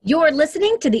You're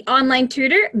listening to the Online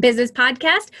Tutor Business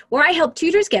Podcast, where I help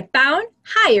tutors get found,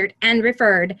 hired, and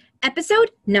referred.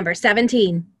 Episode number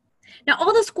 17. Now,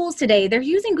 all the schools today, they're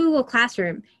using Google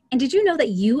Classroom. And did you know that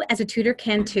you as a tutor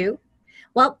can too?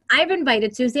 Well, I've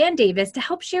invited Suzanne Davis to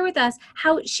help share with us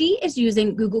how she is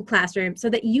using Google Classroom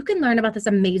so that you can learn about this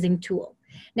amazing tool.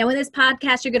 Now, in this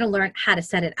podcast, you're going to learn how to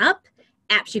set it up,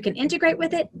 apps you can integrate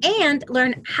with it, and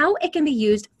learn how it can be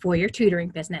used for your tutoring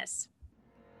business.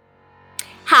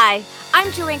 Hi,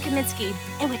 I'm Joanne Kaminsky,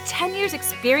 and with 10 years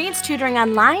experience tutoring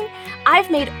online,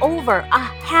 I've made over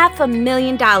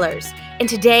 $500,000. And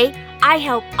today, I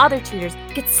help other tutors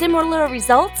get similar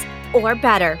results or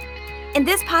better. In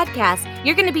this podcast,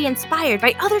 you're going to be inspired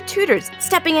by other tutors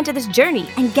stepping into this journey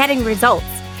and getting results.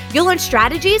 You'll learn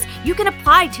strategies you can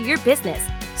apply to your business,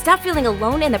 stop feeling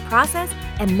alone in the process,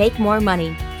 and make more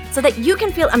money so that you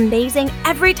can feel amazing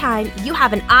every time you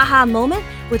have an aha moment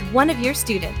with one of your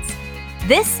students.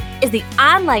 This is the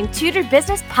Online Tutor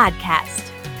Business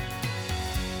Podcast.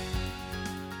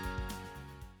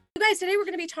 You guys, today we're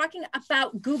going to be talking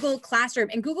about Google Classroom,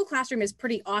 and Google Classroom is a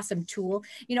pretty awesome tool.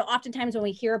 You know, oftentimes when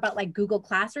we hear about like Google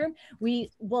Classroom, we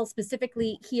will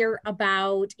specifically hear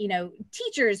about,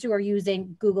 teachers who are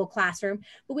using Google Classroom,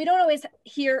 but we don't always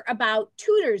hear about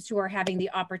tutors who are having the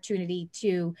opportunity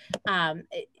to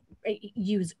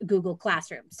use Google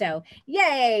Classroom. So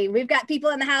yay, we've got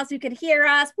people in the house who can hear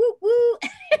us. Woo woo.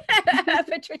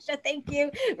 Patricia, thank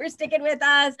you for sticking with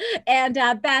us. And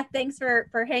Beth, thanks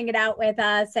for hanging out with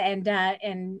us and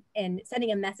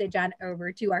sending a message on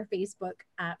over to our Facebook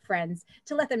friends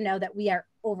to let them know that we are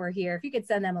over here. If you could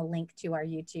send them a link to our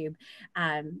YouTube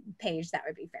page, that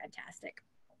would be fantastic.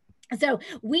 So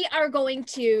we are going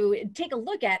to take a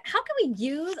look at how can we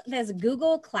use this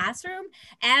Google Classroom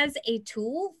as a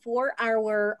tool for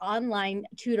our online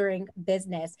tutoring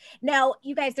business. Now,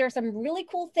 you guys, there are some really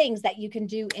cool things that you can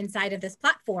do inside of this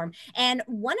platform. And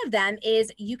one of them is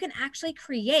you can actually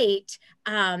create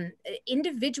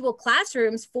individual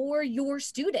classrooms for your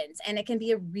students. And it can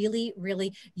be a really,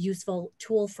 really useful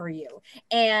tool for you.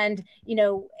 And,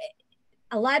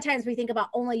 a lot of times we think about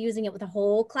only using it with a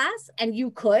whole class, and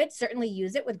you could certainly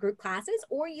use it with group classes,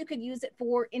 or you could use it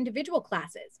for individual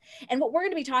classes. And what we're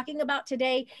going to be talking about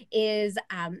today is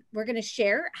we're going to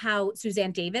share how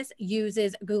Suzanne Davis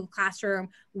uses Google Classroom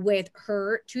with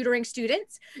her tutoring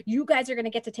students. You guys are going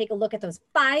to get to take a look at those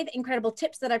 5 incredible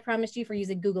tips that I promised you for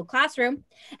using Google Classroom.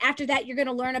 After that, you're going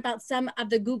to learn about some of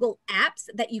the Google apps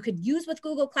that you could use with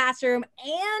Google Classroom.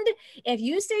 And if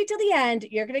you stay till the end,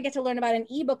 you're going to get to learn about an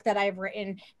ebook that I've written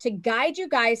to guide you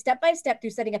guys step by step through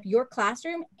setting up your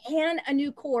classroom and a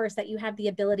new course that you have the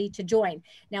ability to join.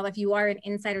 Now, if you are an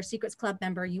Insider Secrets Club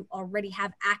member, you already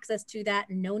have access to that.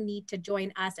 No need to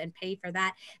join us and pay for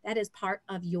that. That is part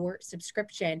of your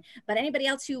subscription. But anybody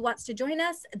else who wants to join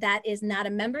us that is not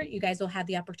a member, you guys will have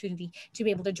the opportunity to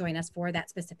be able to join us for that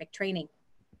specific training.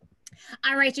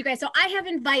 All right, you guys. So I have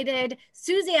invited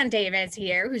Suzanne Davis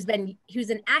here, who's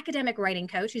an academic writing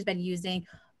coach who's been using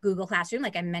Google Classroom,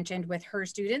 like I mentioned, with her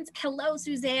students. Hello,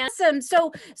 Suzanne. Awesome.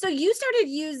 So you started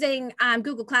using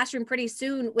Google Classroom pretty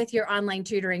soon with your online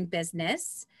tutoring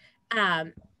business. Tell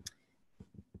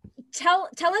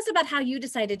us about how you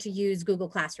decided to use Google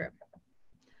Classroom.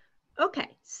 Okay,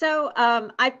 so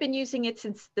I've been using it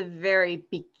since the very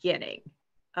beginning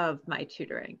of my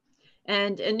tutoring.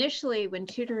 And initially, when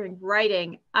tutoring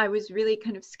writing, I was really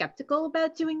kind of skeptical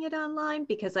about doing it online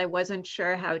because I wasn't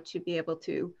sure how to be able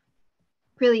to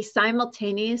really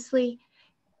simultaneously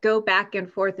go back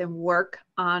and forth and work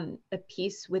on a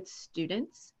piece with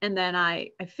students. And then I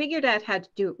figured out how to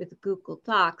do it with Google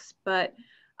Docs, but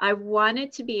I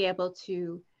wanted to be able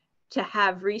to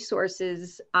have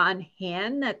resources on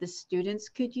hand that the students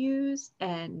could use.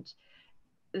 And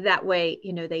that way,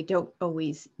 they don't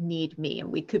always need me,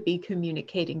 and we could be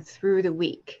communicating through the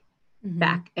week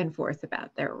back and forth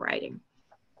about their writing.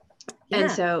 Yeah.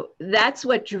 And so that's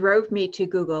what drove me to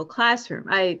Google Classroom.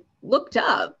 I looked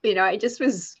up, I just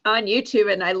was on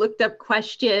YouTube and I looked up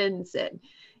questions and,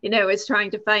 was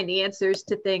trying to find the answers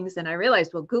to things. And I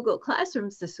realized, well, Google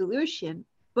Classroom's the solution.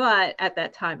 But at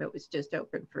that time, it was just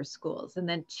open for schools. And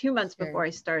then 2 months before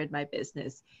I started my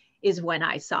business is when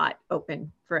I saw it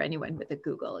open for anyone with a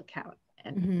Google account.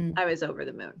 And I was over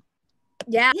the moon.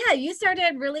 Yeah, you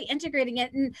started really integrating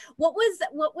it. And what was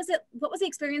the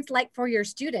experience like for your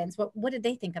students? What did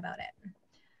they think about it?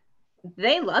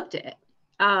 They loved it.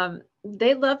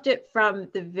 They loved it from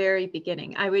the very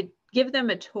beginning. I would give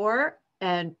them a tour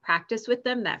and practice with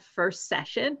them that first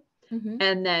session.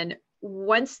 And then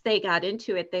once they got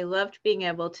into it, they loved being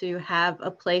able to have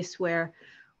a place where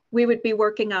we would be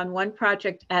working on one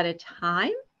project at a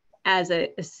time as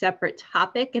a separate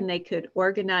topic, and they could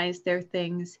organize their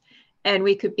things, and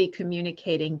we could be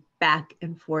communicating back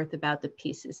and forth about the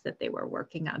pieces that they were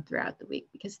working on throughout the week.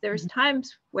 Because there's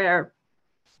times where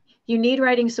you need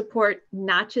writing support,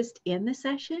 not just in the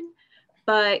session,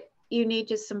 but you need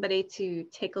just somebody to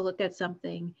take a look at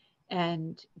something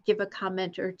and give a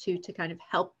comment or two to kind of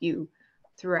help you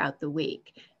throughout the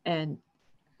week. And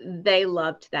they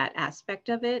loved that aspect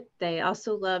of it. They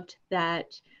also loved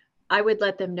that I would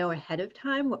let them know ahead of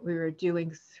time what we were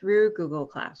doing through Google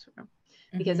Classroom,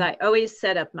 because I always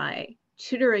set up my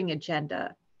tutoring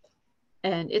agenda.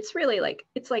 And it's really like,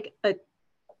 it's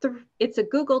a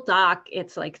Google Doc.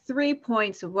 It's like 3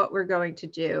 points of what we're going to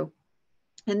do.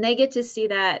 And they get to see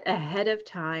that ahead of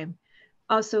time,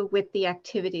 also with the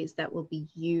activities that we'll be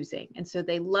using. And so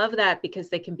they love that because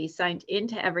they can be signed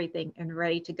into everything and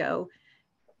ready to go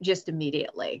just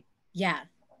immediately. Yeah.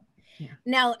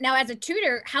 Now, as a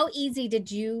tutor, how easy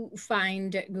did you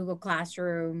find Google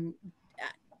Classroom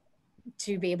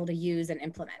to be able to use and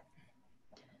implement?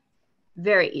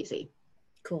 Very easy.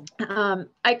 Cool.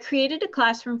 I created a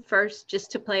classroom first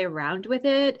just to play around with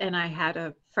it. And I had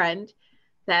a friend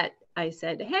that I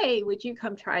said, hey, would you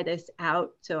come try this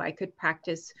out so I could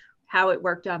practice how it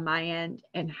worked on my end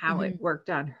and how it worked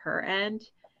on her end.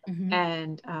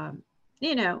 And,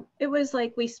 you know, it was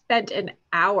like we spent an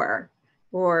hour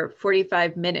or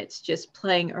 45 minutes just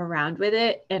playing around with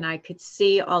it. And I could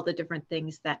see all the different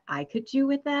things that I could do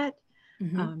with that.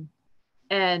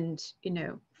 And, you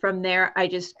know, from there, I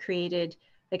just created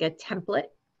like a template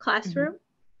classroom.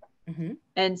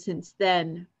 And since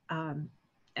then,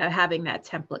 having that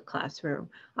template classroom,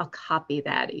 I'll copy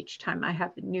that each time I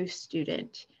have a new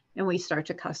student, and we start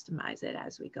to customize it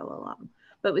as we go along.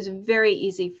 But it was very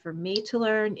easy for me to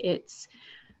learn. It's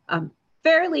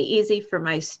fairly easy for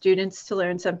my students to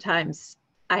learn. Sometimes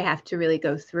I have to really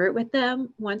go through it with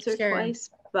them once or twice,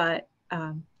 but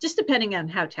just depending on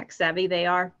how tech savvy they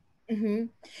are.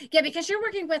 Yeah, because you're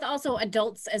working with also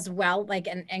adults as well, like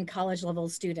and college level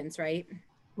students, right?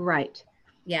 Right.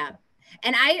 Yeah.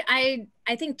 And I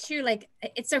think too, like,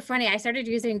 it's so funny. I started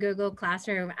using Google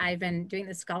Classroom. I've been doing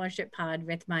the scholarship pod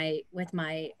with my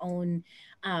own,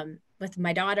 with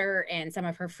my daughter and some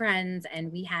of her friends.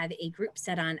 And we had a group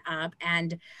set on up,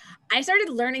 and I started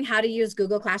learning how to use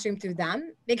Google Classroom through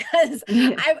them, because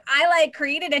I like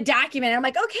created a document. And I'm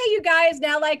like, okay, you guys,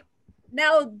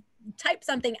 now type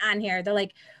something on here. They're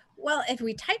like, well, if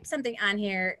we type something on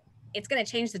here, it's going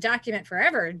to change the document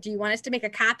forever. Do you want us to make a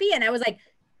copy? And I was like,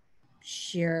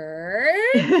 sure.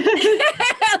 Like,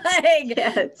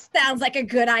 yes. Sounds like a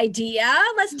good idea.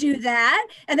 Let's do that.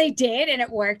 And they did, and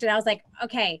it worked. And I was like,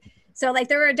 okay. So like,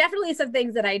 there were definitely some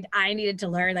things that I needed to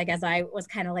learn, like, as I was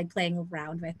kind of like playing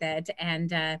around with it, and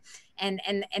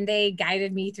they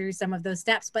guided me through some of those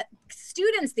steps. But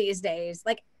students these days,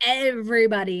 like,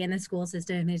 everybody in the school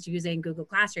system is using Google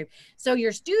Classroom. So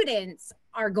your students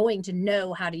are going to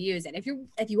know how to use it.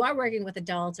 If you are working with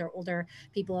adults or older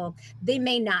people, they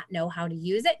may not know how to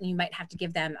use it, and you might have to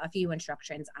give them a few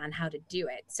instructions on how to do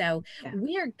it. So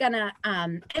we're gonna,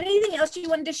 anything else you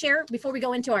wanted to share before we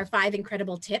go into our 5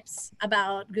 incredible tips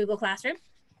about Google Classroom?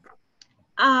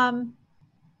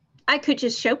 I could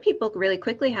just show people really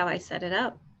quickly how I set it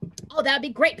up. Oh, that'd be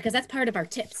great, because that's part of our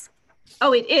tips.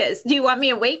 Oh, it is. Do you want me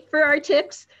to wait for our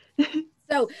tips?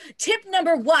 So tip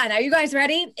number 1, are you guys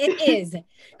ready? It is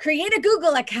create a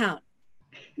Google account.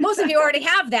 Most of you already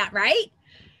have that, right?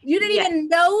 You didn't even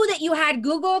know that you had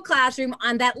Google Classroom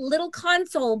on that little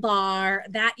console bar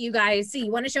that you guys see.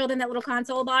 You want to show them that little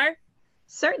console bar?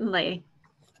 Certainly.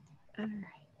 All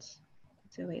right.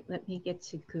 So wait, let me get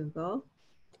to Google.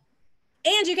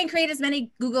 And you can create as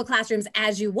many Google Classrooms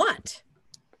as you want,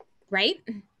 right?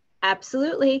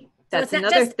 Absolutely. That's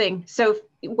another thing. So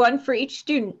one for each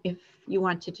student if you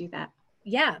want to do that.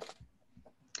 Yeah.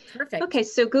 Perfect. Okay,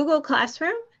 so Google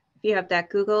Classroom, if you have that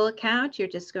Google account, you're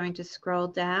just going to scroll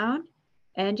down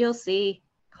and you'll see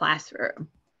Classroom.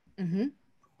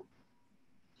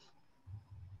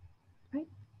 Right.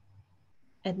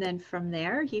 And then from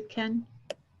there, you can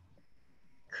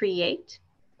create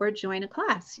or join a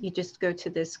class. You just go to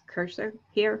this cursor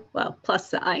here, well, plus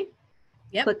sign,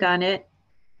 click on it,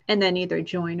 and then either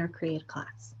join or create a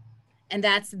class. And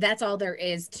that's all there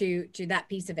is to that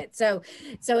piece of it. So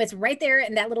it's right there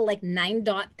in that little like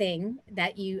 9-dot thing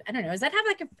that I don't know, does that have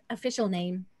like an official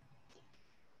name?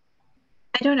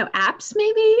 I don't know, apps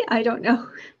maybe? I don't know.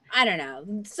 I don't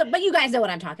know. So, but you guys know what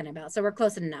I'm talking about. So we're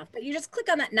close enough. But you just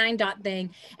click on that 9 dot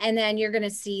thing, and then you're going to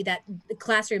see that the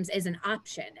classrooms is an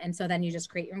option. And so then you just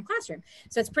create your own classroom.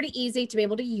 So it's pretty easy to be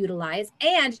able to utilize.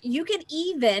 And you can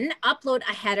even upload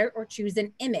a header or choose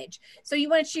an image. So you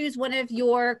want to choose one of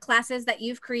your classes that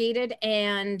you've created,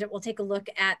 and we'll take a look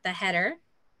at the header.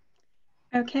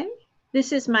 Okay.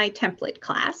 This is my template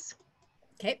class.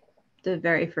 Okay. The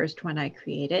very first one I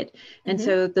created. And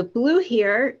so the blue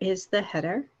here is the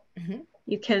header.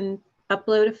 You can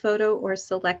upload a photo or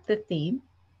select the theme.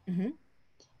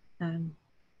 I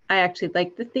actually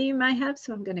like the theme I have,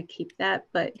 so I'm going to keep that,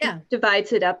 but it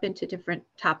divides it up into different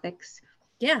topics.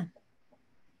 Yeah.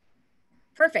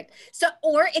 Perfect. So,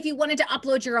 or if you wanted to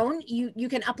upload your own, you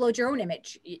can upload your own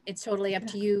image. It's totally up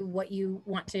to you what you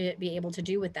want to be able to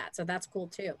do with that. So that's cool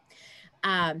too.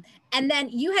 And then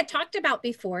you had talked about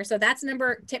before, so that's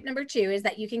tip number 2 is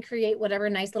that you can create whatever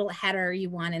nice little header you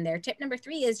want in there. Tip number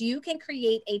 3 is you can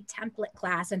create a template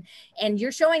class, and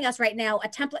you're showing us right now a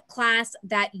template class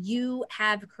that you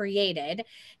have created.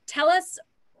 Tell us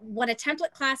what a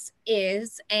template class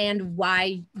is and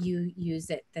why you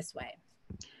use it this way.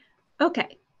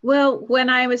 Okay. Well, when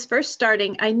I was first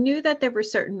starting, I knew that there were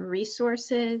certain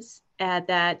resources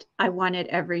that I wanted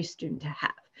every student to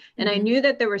have. And I knew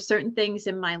that there were certain things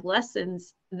in my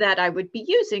lessons that I would be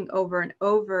using over and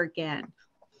over again.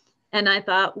 And I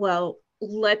thought, well,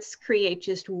 let's create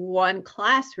just one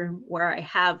classroom where I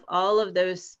have all of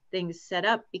those things set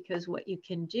up, because what you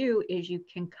can do is you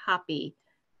can copy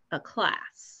a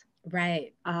class.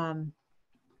 Right. And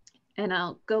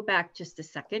I'll go back just a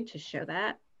second to show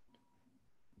that.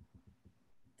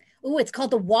 Oh, it's called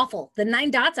the waffle. The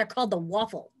 9 dots are called the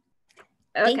waffle.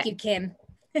 Okay. Thank you, Kim.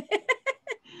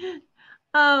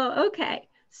 Oh, okay.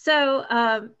 So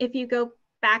if you go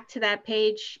back to that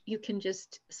page, you can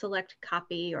just select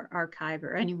copy or archive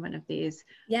or any one of these.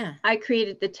 Yeah. I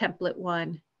created the template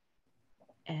one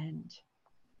and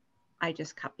I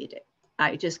just copied it.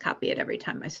 I just copy it every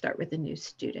time I start with a new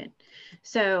student.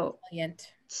 So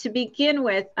brilliant. To begin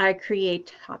with, I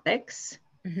create topics.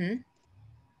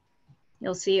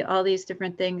 You'll see all these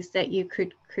different things that you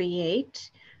could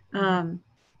create.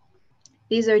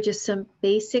 These are just some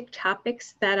basic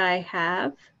topics that I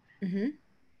have.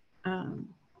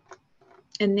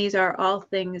 And these are all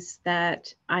things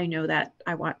that I know that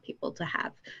I want people to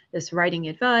have. This writing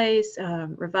advice,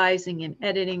 revising and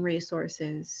editing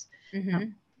resources,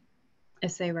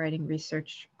 essay writing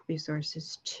research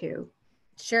resources too.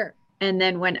 Sure. And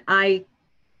then when I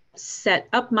set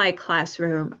up my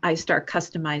classroom, I start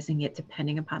customizing it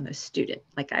depending upon the student.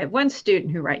 Like I have one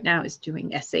student who right now is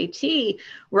doing SAT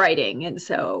writing. And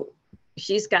so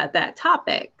she's got that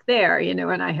topic there, you know,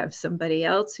 and I have somebody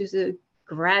else who's a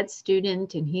grad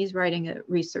student and he's writing a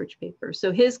research paper.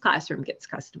 So his classroom gets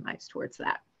customized towards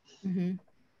that.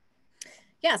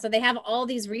 Yeah. So they have all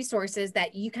these resources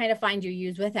that you kind of find you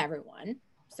use with everyone.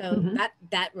 So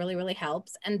that really, really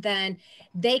helps. And then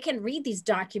they can read these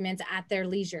documents at their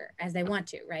leisure as they want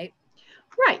to, right?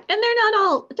 Right. And they're not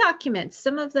all documents.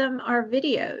 Some of them are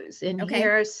videos in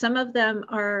here. Some of them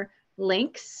are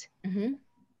links.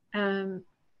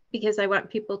 Because I want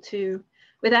people to,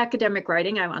 with academic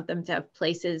writing, I want them to have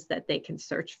places that they can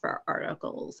search for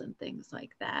articles and things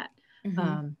like that.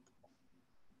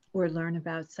 Or learn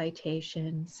about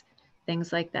citations,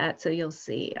 things like that. So you'll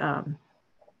see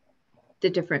the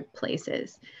different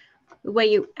places. The way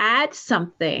you add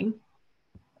something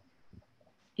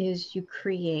is you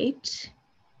create,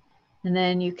 and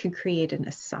then you can create an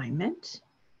assignment.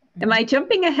 Am I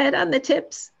jumping ahead on the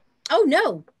tips? Oh,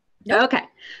 no. Nope. Okay.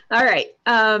 All right.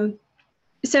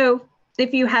 So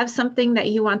if you have something that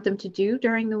you want them to do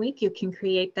during the week, you can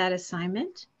create that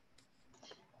assignment.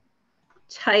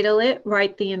 Title it,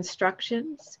 write the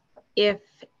instructions. If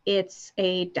it's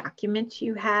a document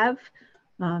you have,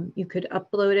 you could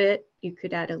upload it, you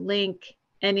could add a link,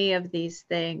 any of these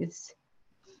things,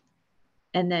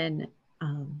 and then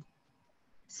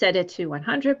set it to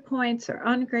 100 points or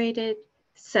ungraded,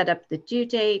 set up the due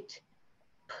date,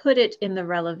 put it in the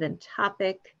relevant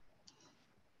topic.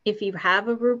 If you have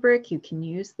a rubric, you can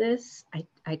use this.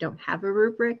 I don't have a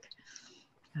rubric.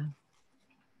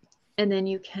 And then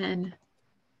you can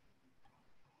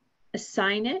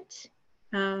assign it,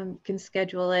 you can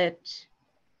schedule it,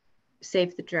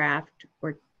 save the draft,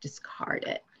 or discard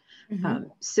it.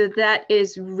 So that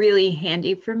is really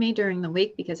handy for me during the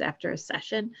week, because after a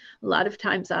session, a lot of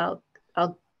times I'll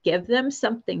give them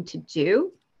something to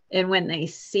do. And when they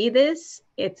see this,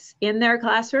 it's in their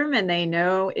classroom and they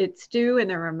know it's due and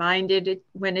they're reminded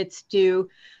when it's due.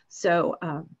 So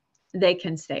they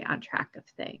can stay on track of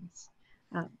things.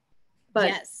 But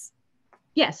yes.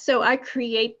 Yes, so I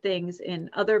create things in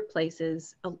other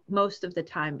places most of the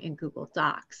time in Google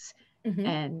Docs,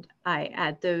 and I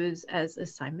add those as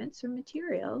assignments or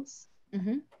materials.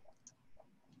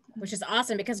 Which is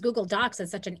awesome because Google Docs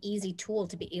is such an easy tool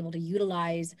to be able to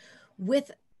utilize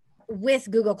with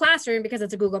Google Classroom because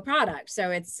it's a Google product.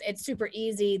 So it's super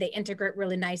easy. They integrate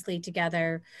really nicely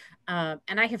together. And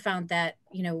I have found that,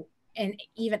 you know, and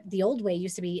even the old way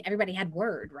used to be everybody had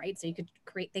Word, right? So you could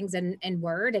create things in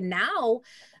Word. And now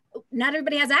not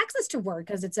everybody has access to Word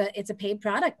because it's a paid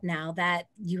product now that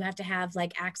you have to have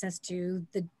like access to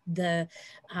the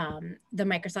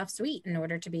Microsoft Suite in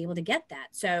order to be able to get that.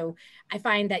 So I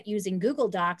find that using Google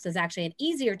Docs is actually an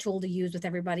easier tool to use with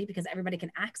everybody because everybody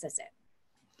can access it.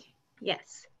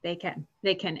 Yes, they can.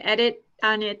 They can edit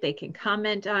on it. They can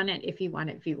comment on it. If you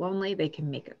want it view only, they can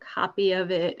make a copy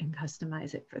of it and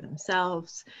customize it for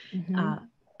themselves.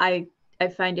 I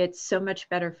find it so much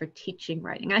better for teaching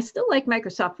writing. I still like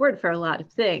Microsoft Word for a lot of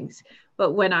things,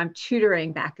 but when I'm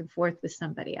tutoring back and forth with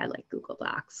somebody, I like Google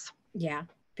Docs. Yeah,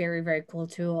 very, very cool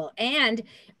tool. And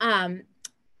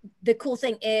the cool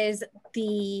thing is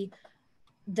the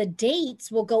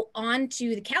dates will go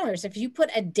onto the calendar. So if you put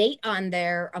a date on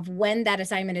there of when that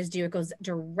assignment is due, it goes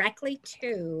directly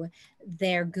to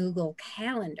their Google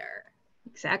Calendar.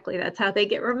 Exactly. That's how they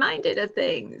get reminded of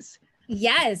things.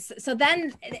 Yes. So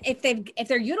then if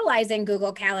they're utilizing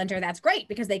Google Calendar, that's great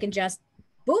because they can just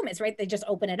boom, it's right. They just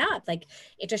open it up. Like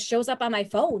it just shows up on my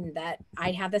phone that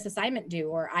I have this assignment due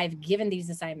or I've given these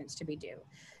assignments to be due.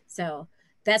 So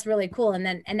that's really cool. And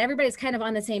then, and everybody's kind of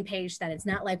on the same page that it's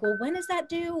not like, well, when is that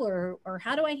due? Or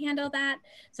how do I handle that?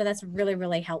 So that's really,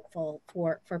 really helpful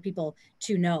for people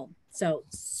to know. So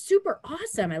super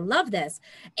awesome. I love this.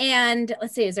 And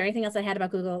let's see, is there anything else I had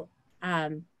about Google?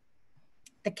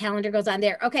 The calendar goes on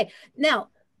there. Okay. Now,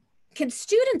 can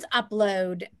students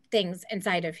upload things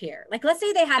inside of here? Like, let's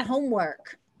say they had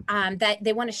homework that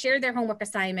they want to share their homework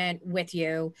assignment with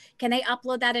you. Can they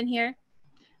upload that in here?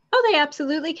 Oh, they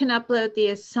absolutely can upload the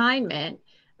assignment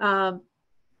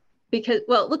because,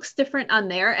 well, it looks different on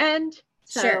their end.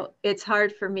 So sure. It's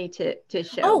hard for me to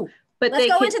show. Oh, but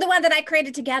let's go into the one that I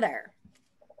created together.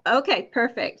 Okay,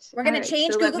 perfect. We're going to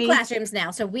change Google Classrooms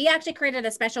now. So we actually created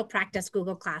a special practice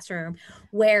Google Classroom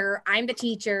where I'm the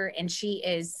teacher and she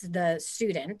is the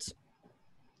student.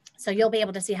 So you'll be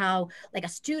able to see how like a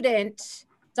student,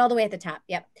 it's all the way at the top.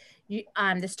 Yep.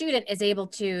 The student is able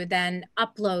to then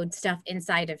upload stuff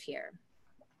inside of here.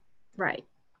 Right.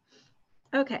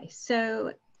 Okay,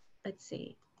 so let's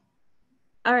see.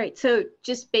 All right, so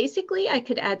just basically I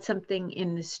could add something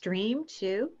in the stream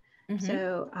too.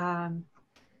 So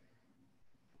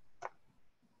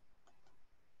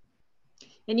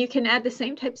and you can add the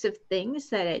same types of things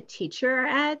that a teacher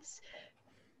adds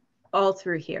all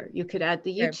through here. You could add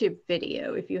the YouTube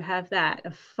video if you have that,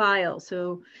 a file.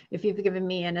 So if you've given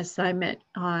me an assignment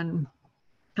on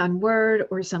Word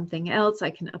or something else,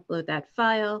 I can upload that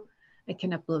file. I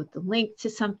can upload the link to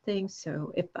something.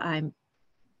 So if I'm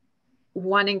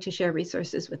wanting to share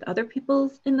resources with other people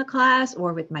in the class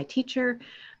or with my teacher,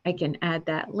 I can add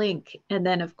that link. And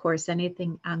then of course,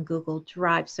 anything on Google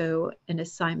Drive. So an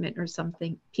assignment or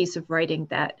something, piece of writing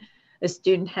that a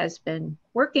student has been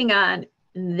working on,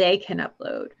 they can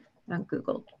upload on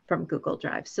from Google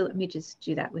Drive. So let me just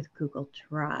do that with Google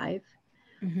Drive.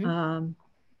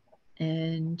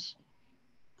 And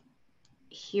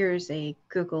here's a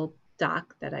Google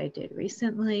Doc that I did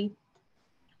recently.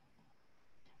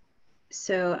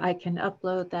 So I can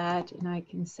upload that and I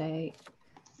can say,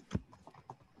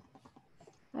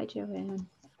 hi, Joanne.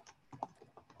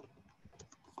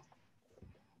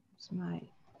 It's my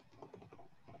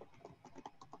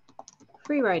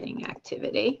free writing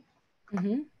activity.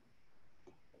 And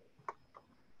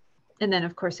then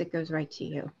of course it goes right to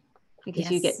you because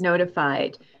you get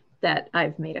notified that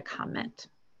I've made a comment.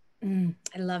 I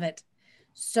love it.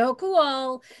 So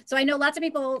cool. So I know lots of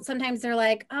people, sometimes they're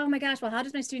like, oh my gosh, well, how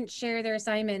does my student share their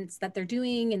assignments that they're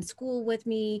doing in school with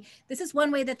me? This is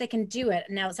one way that they can do it.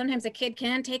 Now, sometimes a kid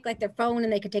can take like their phone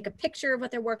and they could take a picture of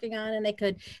what they're working on and they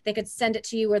could send it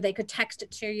to you or they could text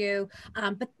it to you.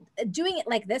 But doing it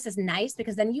like this is nice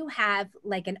because then you have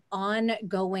like an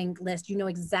ongoing list. You know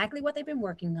exactly what they've been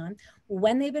working on,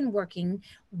 when they've been working,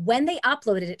 when they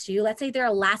uploaded it to you. Let's say they're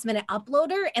a last minute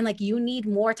uploader and like you need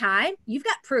more time. You've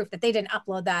got proof that they didn't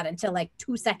upload that until like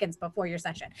 2 seconds before your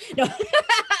session. No.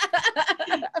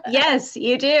 Yes,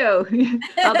 you do.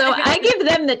 Although I give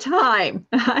them the time.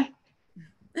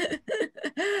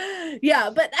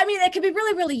 Yeah, but I mean, it could be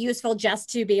really, really useful just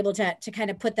to be able to kind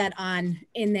of put that on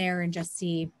in there and just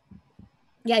see.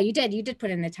 Yeah, you did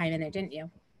put in the time in there, didn't you?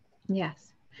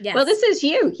 Yes. Yes. Well, this is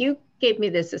you. You gave me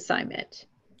this assignment.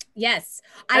 Yes,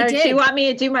 I did. Do you want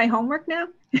me to do my homework now?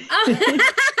 Oh.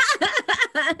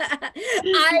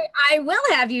 I will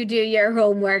have you do your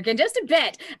homework in just a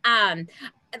bit.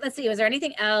 Let's see, was there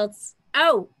anything else?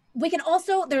 Oh, we can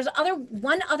also, there's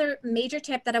one other major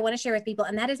tip that I want to share with people,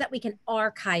 and that is that we can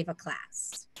archive a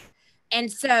class. And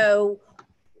so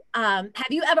have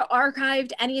you ever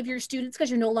archived any of your students because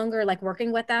you're no longer like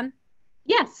working with them?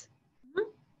 Yes.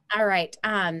 All right.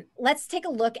 Let's take a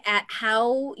look at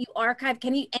how you archive.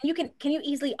 Can you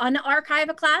easily unarchive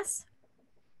a class?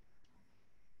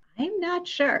 I'm not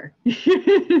sure.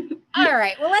 All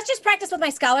right. Well, let's just practice with my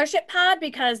scholarship pod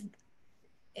because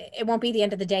it won't be the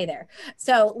end of the day there.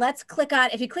 So let's click on,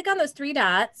 if you click on those three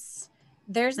dots,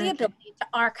 there's the ability to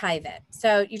archive it.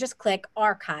 So you just click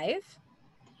archive.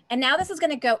 And now this is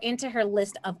going to go into her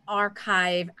list of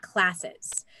archive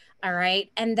classes. All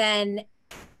right. And then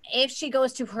if she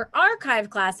goes to her archive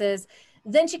classes,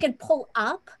 then she can pull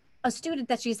up a student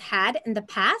that she's had in the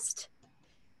past.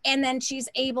 And then she's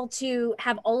able to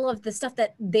have all of the stuff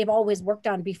that they've always worked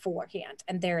on beforehand.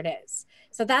 And there it is.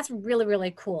 So that's really,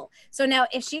 really cool. So now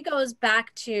if she goes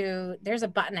back to, there's a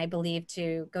button, I believe,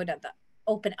 to go to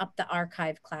open up the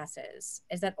archive classes.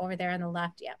 Is that over there on the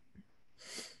left? Yep.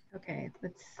 Okay,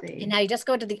 let's see. And now you just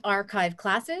go to the archive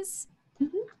classes.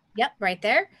 Yep, right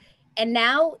there. And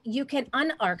now you can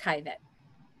unarchive it.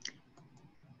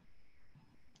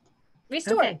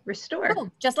 Restore. Okay, restore.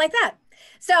 Boom, just like that.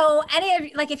 So any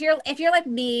of like if you're like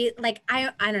me, like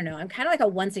I don't know, I'm kind of like a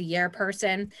once a year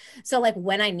person. So like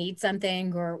when I need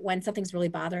something or when something's really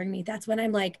bothering me, that's when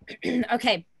I'm like,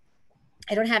 okay,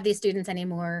 I don't have these students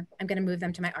anymore. I'm going to move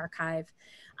them to my archive.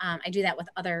 I do that with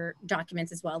other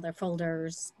documents as well, their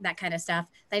folders, that kind of stuff.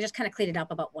 I just kind of clean it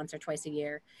up about once or twice a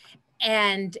year.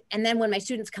 And then when my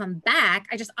students come back,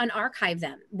 I just unarchive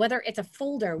them, whether it's a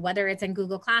folder, whether it's in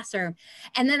Google Classroom.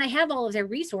 And then I have all of their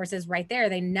resources right there.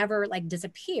 They never like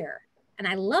disappear. And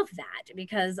I love that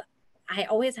because I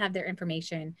always have their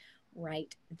information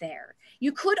right there.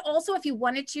 You could also, if you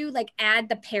wanted to, like add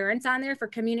the parents on there for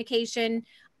communication,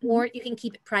 or you can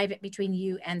keep it private between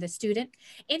you and the student.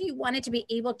 If you wanted to be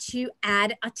able to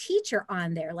add a teacher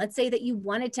on there, let's say that you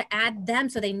wanted to add them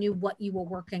so they knew what you were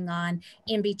working on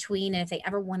in between. And if they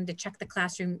ever wanted to check the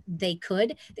classroom, they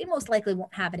could. They most likely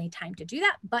won't have any time to do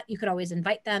that, but you could always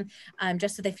invite them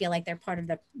just so they feel like they're part of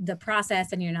the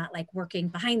process and you're not like working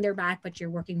behind their back, but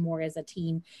you're working more as a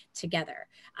team together.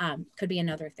 Could be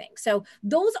another thing. So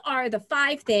those are the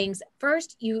 5 things.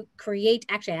 First, you create,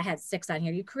 actually I had 6 on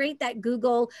here. You create that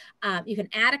Google. You can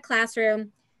add a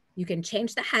classroom, you can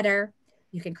change the header,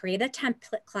 you can create a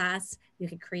template class, you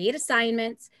can create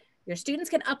assignments, your students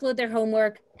can upload their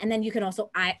homework, and then you can also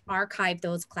archive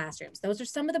those classrooms. Those are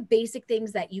some of the basic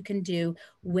things that you can do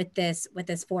with this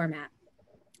format.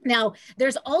 Now,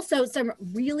 there's also some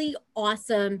really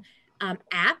awesome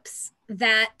apps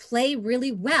that play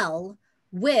really well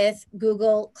with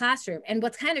Google Classroom. And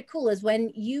what's kind of cool is when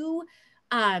you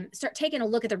start taking a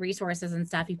look at the resources and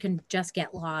stuff, you can just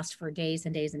get lost for days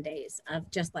and days and days of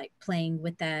just like playing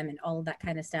with them and all of that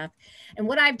kind of stuff. And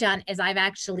what I've done is I've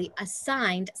actually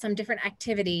assigned some different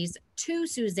activities to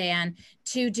Suzanne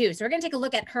to do. So we're going to take a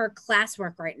look at her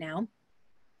classwork right now.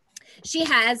 She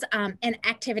has an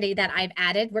activity that I've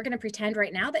added. We're going to pretend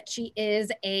right now that she is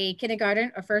a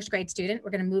kindergarten or first grade student.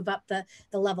 We're going to move up the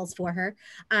levels for her.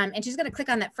 And she's going to click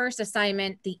on that first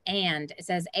assignment, the and. It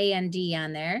says A&D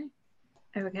on there.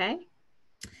 Okay.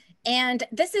 And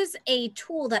this is a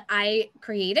tool that I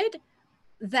created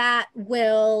that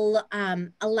will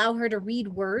allow her to read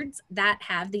words that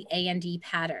have the A&D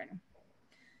pattern.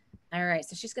 All right,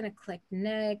 so she's going to click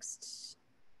next.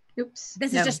 Oops.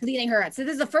 This is just leading her. So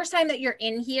this is the first time that you're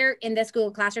in here in this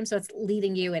Google Classroom, so it's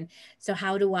leading you. And so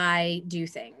how do I do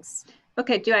things?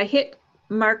 Okay, do I hit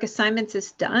mark assignments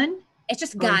as done? It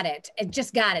just got it. It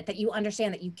just got it that you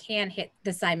understand that you can hit the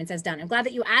assignments as done. I'm glad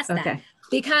that you asked that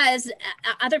because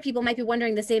other people might be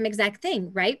wondering the same exact thing,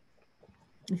 right?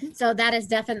 So that is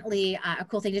definitely a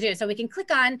cool thing to do. So we can click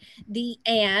on the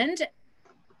and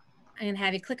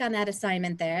have you click on that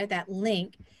assignment there, that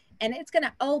link, and it's going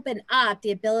to open up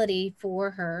the ability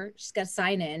for her. She's got to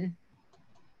sign in.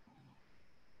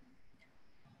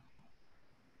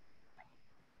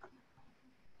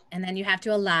 And then you have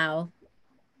to allow.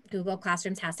 Google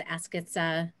Classrooms has to ask its,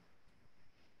 oh,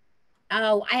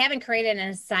 I haven't created an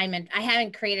assignment. I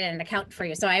haven't created an account for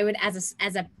you. So I would, as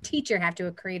a teacher, have to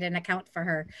create an account for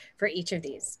her for each of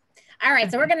these. All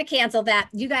right, so we're going to cancel that.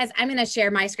 You guys, I'm going to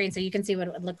share my screen so you can see what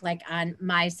it would look like on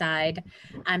my side.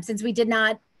 Since we did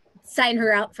not sign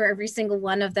her out for every single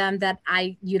one of them that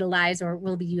I utilize or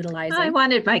will be utilizing. I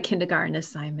wanted my kindergarten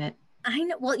assignment. I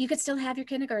know. Well, you could still have your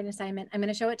kindergarten assignment. I'm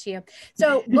going to show it to you.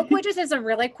 So Book Widgets is a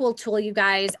really cool tool, you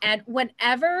guys. And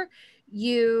whenever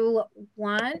you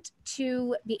want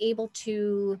to be able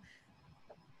to,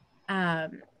 we're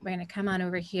going to come on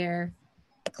over here,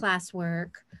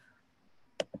 classwork.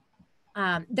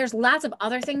 There's lots of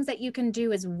other things that you can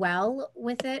do as well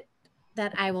with it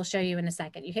that I will show you in a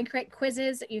second. You can create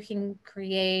quizzes. You can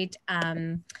create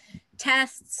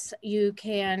tests. You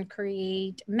can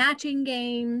create matching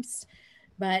games.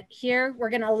 But here we're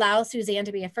going to allow Suzanne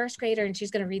to be a first grader, and she's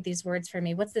going to read these words for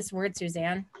me. What's this word,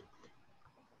 Suzanne?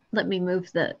 Let me move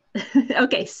the,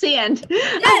 okay, sand.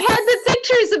 Yes! I had the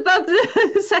pictures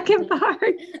above the second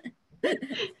part.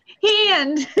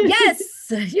 Hand. Yes,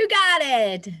 you got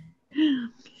it.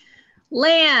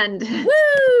 Land.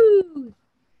 Woo!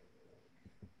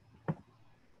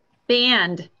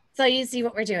 Band. So you see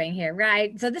what we're doing here,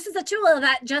 right? So this is a tool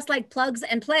that just like plugs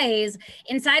and plays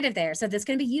inside of there. So this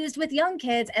can be used with young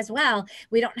kids as well.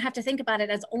 We don't have to think about it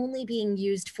as only being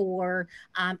used for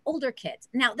older kids.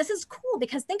 Now, this is cool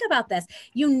because think about this.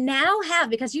 You now have,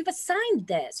 because you've assigned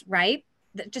this, right?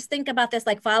 Just think about this,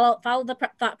 like follow the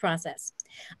thought process.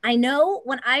 I know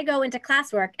when I go into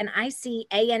classwork and I see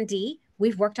A and D,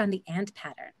 we've worked on the and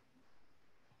pattern.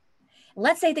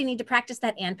 Let's say they need to practice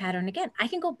that and pattern again. I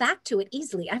can go back to it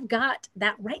easily. I've got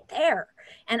that right there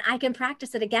and I can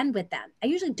practice it again with them. I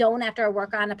usually don't, after I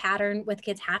work on a pattern with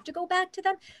kids, have to go back to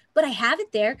them, but I have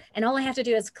it there and all I have to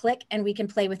do is click and we can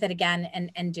play with it again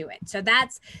and do it. So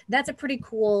that's a pretty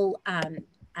cool,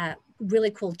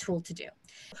 really cool tool to do.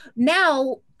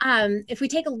 Now, if we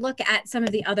take a look at some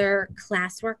of the other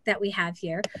classwork that we have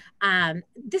here,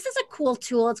 this is a cool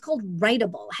tool. It's called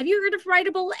Writable. Have you heard of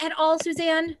Writable at all,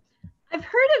 Suzanne? I've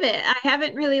heard of it. I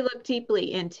haven't really looked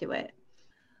deeply into it.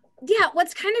 Yeah,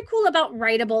 what's kind of cool about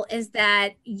Writable is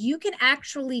that you can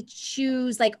actually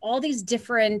choose like all these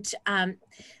different,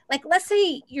 like let's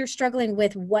say you're struggling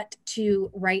with what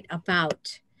to write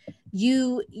about.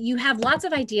 You have lots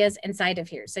of ideas inside of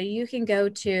here. So you can go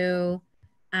to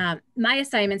my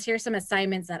assignments. Here's some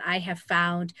assignments that I have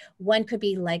found. One could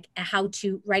be like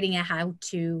writing a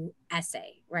how-to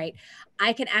essay, right?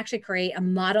 I can actually create a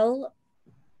model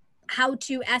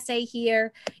how-to essay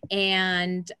here,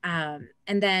 and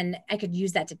then I could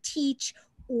use that to teach,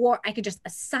 or I could just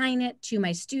assign it to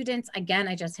my students. Again,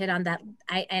 I just hit on that.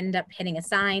 I end up hitting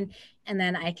assign, and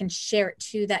then I can share it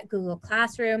to that Google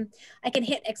Classroom. I can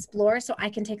hit explore, so I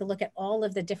can take a look at all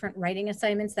of the different writing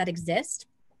assignments that exist.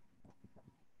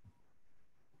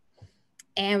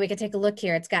 And we can take a look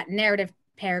here. It's got narrative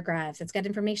paragraphs. It's got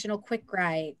informational quick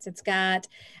writes. It's got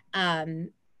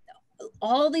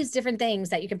all these different things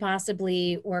that you can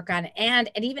possibly work on. And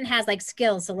it even has like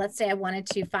skills. So let's say I wanted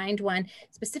to find one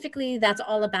specifically that's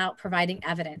all about providing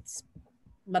evidence.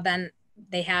 But then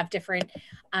they have different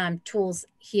tools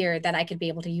here that I could be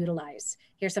able to utilize.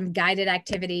 Here's some guided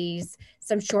activities,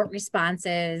 some short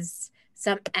responses,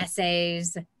 some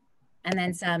essays, and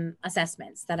then some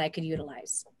assessments that I could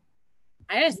utilize.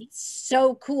 It's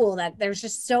so cool that there's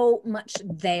just so much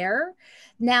there.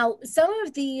 Now, some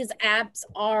of these apps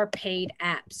are paid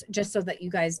apps, just so that you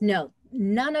guys know.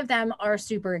 None of them are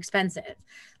super expensive.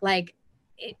 Like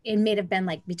it may have been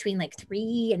like between like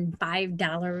 $3 and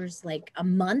 $5 like a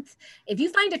month. If you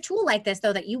find a tool like this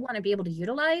though that you want to be able to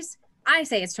utilize, I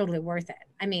say it's totally worth it.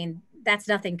 I mean, that's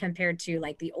nothing compared to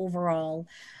like the overall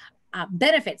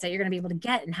benefits that you're going to be able to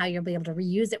get and how you'll be able to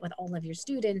reuse it with all of your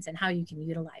students and how you can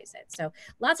utilize it. So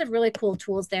lots of really cool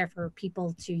tools there for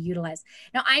people to utilize.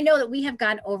 Now, I know that we have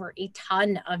gone over a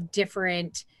ton of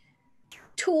different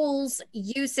tools,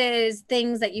 uses,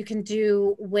 things that you can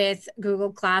do with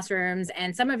Google Classrooms.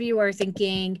 And some of you are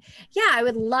thinking, yeah, I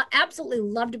would absolutely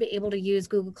love to be able to use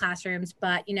Google Classrooms,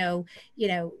 but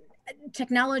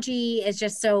technology is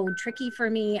just so tricky for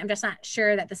me. I'm just not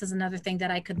sure that this is another thing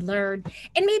that I could learn.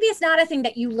 And maybe it's not a thing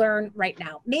that you learn right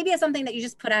now. Maybe it's something that you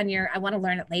just put on your I want to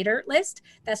learn it later list.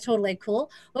 That's totally cool.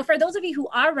 But for those of you who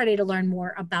are ready to learn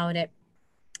more about it,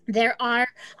 there are,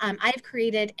 I've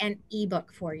created an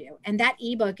ebook for you. And that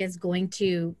ebook is going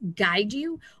to guide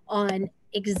you on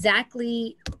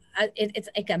exactly, it's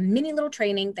like a mini little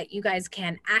training that you guys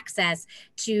can access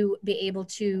to be able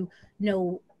to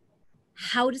know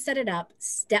how to set it up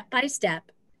step by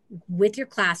step with your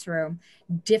classroom,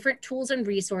 different tools and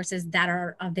resources that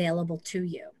are available to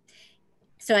you.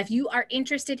 So if you are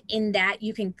interested in that,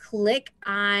 you can click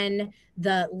on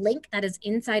the link that is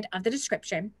inside of the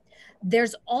description.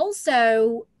 There's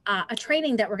also a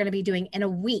training that we're going to be doing in a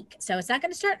week. So it's not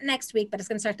going to start next week, but it's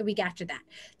going to start the week after that.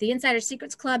 The Insider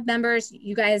Secrets Club members,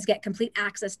 you guys get complete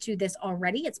access to this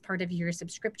already. It's part of your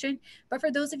subscription. But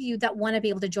for those of you that want to be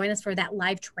able to join us for that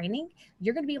live training,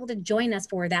 you're going to be able to join us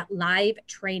for that live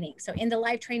training. So in the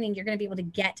live training, you're going to be able to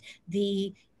get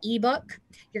the ebook.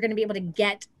 You're going to be able to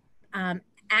get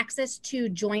access to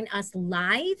join us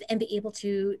live and be able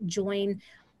to join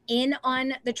in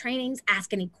on the trainings,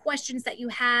 ask any questions that you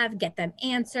have, get them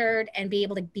answered, and be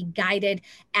able to be guided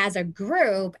as a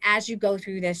group as you go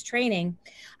through this training.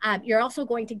 You're also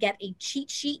going to get a cheat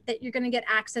sheet that you're going to get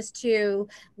access to,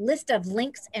 list of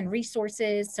links and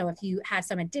resources. So if you have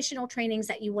some additional trainings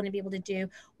that you want to be able to do,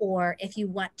 or if you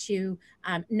want to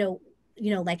know,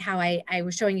 like how I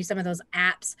was showing you some of those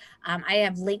apps. I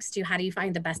have links to how do you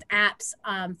find the best apps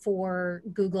for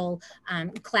Google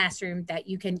Classroom that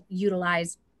you can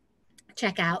utilize,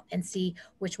 check out, and see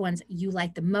which ones you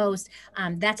like the most.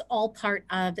 That's all part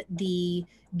of the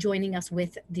joining us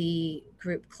with the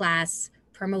group class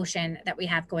promotion that we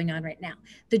have going on right now.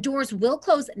 The doors will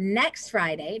close next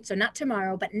Friday, so not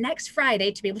tomorrow, but next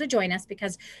Friday, to be able to join us,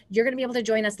 because you're going to be able to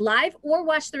join us live or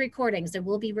watch the recordings. There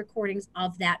will be recordings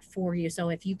of that for you. So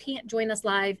if you can't join us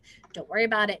live, don't worry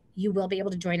about it. You will be able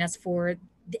to join us for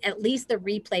at least the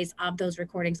replays of those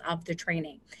recordings of the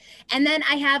training. And then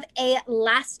I have a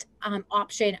last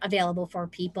option available for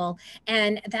people,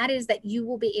 and that is that you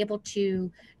will be able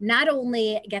to not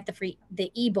only get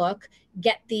the ebook,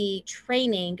 get the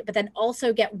training, but then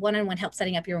also get one-on-one help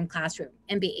setting up your own classroom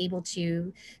and be able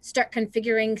to start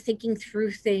configuring, thinking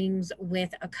through things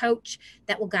with a coach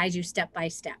that will guide you step by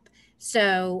step.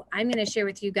 So I'm going to share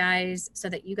with you guys so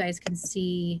that you guys can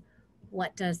see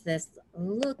what does this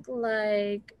look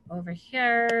like over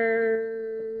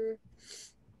here.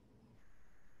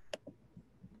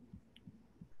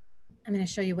 I'm going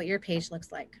to show you what your page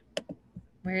looks like.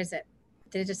 Where is it?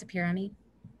 Did it disappear on me?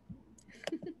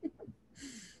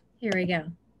 Here we go.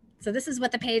 So this is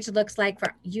what the page looks like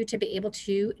for you to be able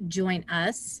to join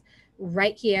us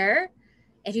right here.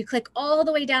 If you click all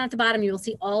the way down at the bottom, you will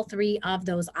see all three of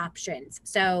those options.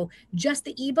 So just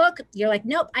the ebook, you're like,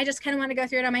 nope, I just kind of want to go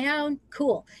through it on my own.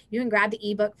 Cool. You can grab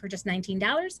the ebook for just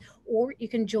 $19, or you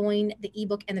can join the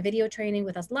ebook and the video training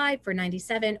with us live for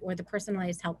 $97, or the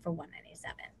personalized help for $197.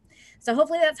 So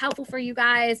hopefully that's helpful for you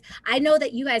guys. I know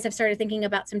that you guys have started thinking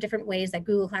about some different ways that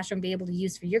Google Classroom will be able to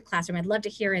use for your classroom. I'd love to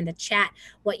hear in the chat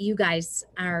what you guys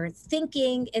are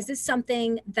thinking. Is this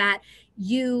something that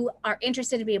you are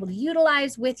interested to be able to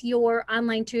utilize with your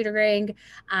online tutoring?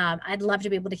 I'd love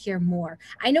to be able to hear more.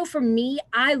 I know for me,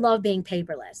 I love being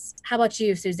paperless. How about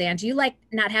you, Suzanne? Do you like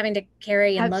not having to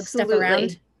carry and lug stuff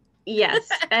around? Yes.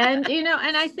 And,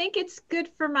 and I think it's good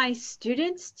for my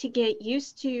students to get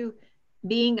used to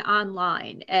being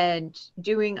online and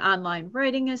doing online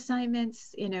writing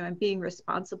assignments, and being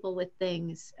responsible with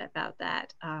things about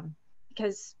that.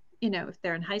 Because, if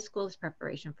they're in high school, it's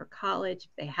preparation for college.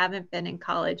 If they haven't been in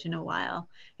college in a while,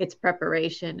 it's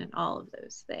preparation and all of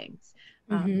those things.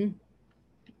 And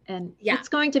yeah, it's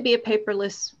going to be a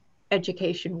paperless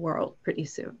education world pretty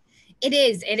soon. It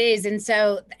is. And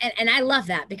so, and I love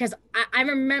that, because I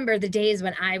remember the days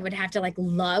when I would have to like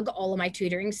lug all of my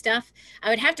tutoring stuff. I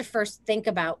would have to first think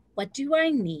about, what do I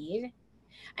need?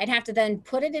 I'd have to then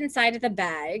put it inside of the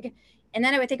bag. And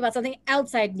then I would think about something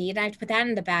else I'd need, and I have to put that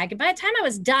in the bag. And by the time I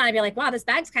was done, I'd be like, wow, this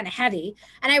bag's kind of heavy.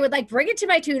 And I would like bring it to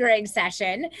my tutoring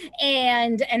session.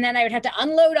 And then I would have to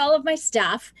unload all of my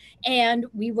stuff, and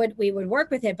we would work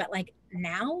with it. But like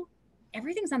now,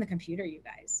 everything's on the computer, you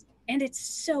guys. And it's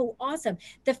so awesome.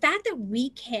 The fact that we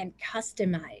can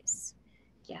customize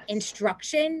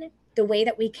instruction the way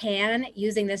that we can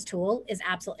using this tool is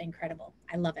absolutely incredible.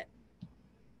 I love it.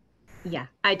 Yeah,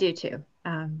 I do too.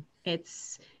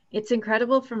 It's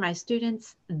incredible for my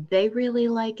students. They really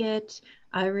like it.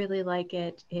 I really like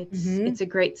it. It's a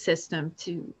great system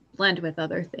to blend with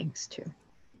other things too.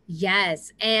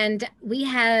 Yes. And we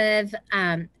have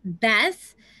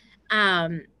Beth,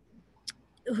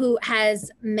 who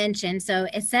has mentioned, so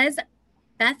it says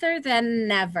better than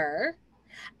never,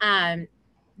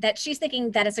 that she's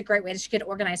thinking that it's a great way that she could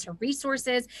organize her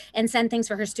resources and send things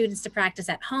for her students to practice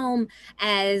at home,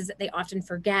 as they often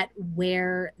forget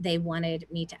where they wanted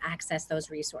me to access those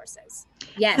resources.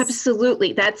 Yes,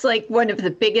 absolutely. That's like one of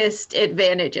the biggest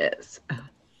advantages.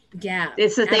 Yeah,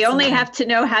 is that they only have to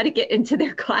know how to get into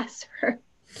their classroom.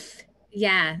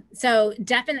 Yeah, so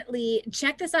definitely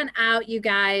check this on out, you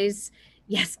guys.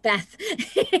 Yes, Beth.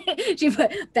 She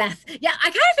put Beth. Yeah, I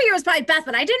kind of figured it was probably Beth,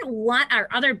 but I didn't want our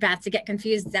other Beth to get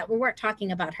confused that we weren't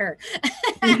talking about her.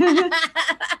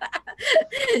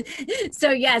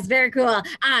 So yes, very cool.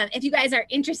 If you guys are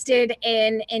interested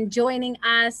in joining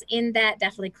us in that,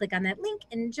 definitely click on that link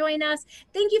and join us.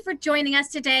 Thank you for joining us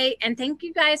today, and thank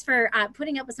you guys for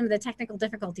putting up with some of the technical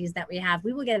difficulties that we have.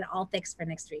 We will get it all fixed for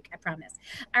next week, I promise.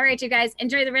 All right, you guys,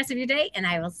 enjoy the rest of your day, and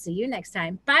I will see you next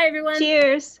time. Bye, everyone.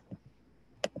 Cheers.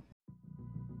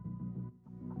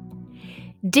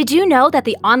 Did you know that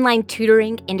the online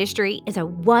tutoring industry is a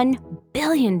 $1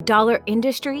 billion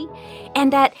industry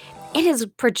and that it is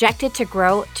projected to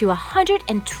grow to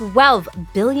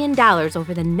 $112 billion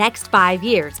over the next 5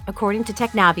 years, according to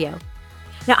Technavio?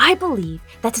 Now, I believe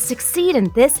that to succeed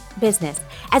in this business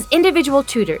as individual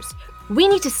tutors, we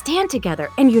need to stand together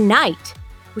and unite,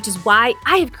 which is why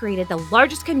I have created the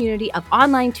largest community of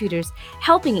online tutors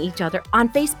helping each other on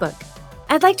Facebook.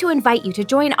 I'd like to invite you to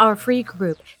join our free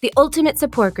group, the Ultimate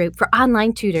Support Group for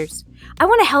Online Tutors. I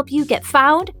want to help you get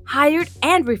found, hired,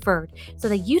 and referred so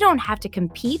that you don't have to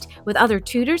compete with other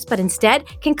tutors, but instead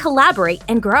can collaborate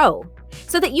and grow,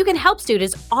 so that you can help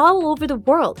students all over the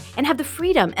world and have the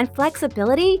freedom and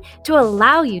flexibility to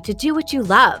allow you to do what you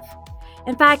love.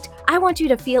 In fact, I want you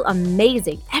to feel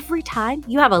amazing every time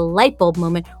you have a light bulb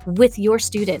moment with your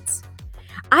students.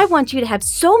 I want you to have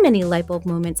so many light bulb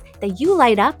moments that you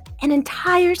light up an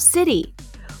entire city.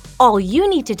 All you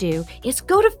need to do is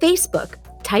go to Facebook,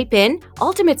 type in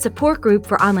Ultimate Support Group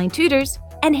for Online Tutors,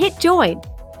 and hit join.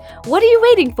 What are you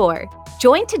waiting for?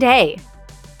 Join today.